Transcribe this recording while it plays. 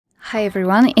Hi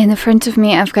everyone, in front of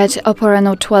me I've got OPPO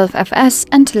Reno 12FS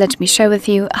and let me share with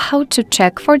you how to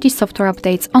check for the software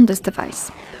updates on this device.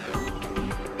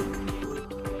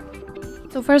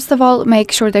 So first of all,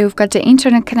 make sure that you've got the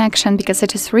internet connection because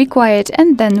it is required,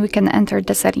 and then we can enter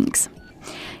the settings.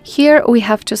 Here we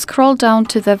have to scroll down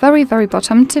to the very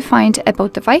bottom to find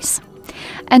About Device.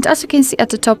 And as you can see at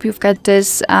the top, you've got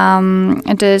this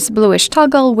this bluish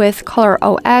toggle with Color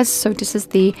OS. So this is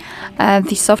the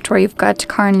software you've got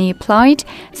currently applied.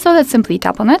 So let's simply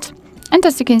tap on it. And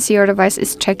as you can see, your device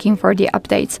is checking for the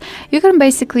updates. You can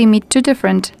basically meet two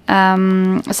different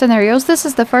scenarios. This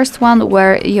is the first one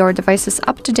where your device is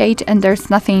up to date and there's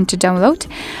nothing to download.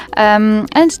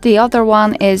 And the other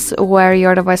one is where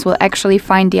your device will actually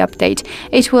find the update.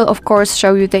 It will, of course,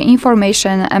 show you the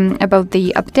information about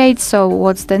the update. So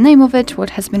what's the name of it,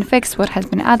 what has been fixed, what has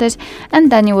been added. And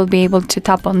then you will be able to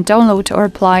tap on download or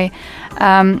apply.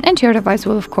 And your device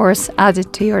will, of course, add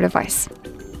it to your device.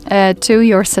 To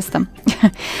your system.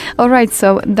 Alright,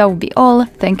 so that will be all.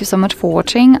 Thank you so much for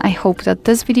watching. I hope that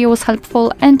this video was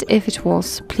helpful, and if it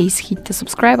was, please hit the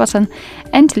subscribe button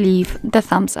and leave the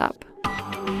thumbs up.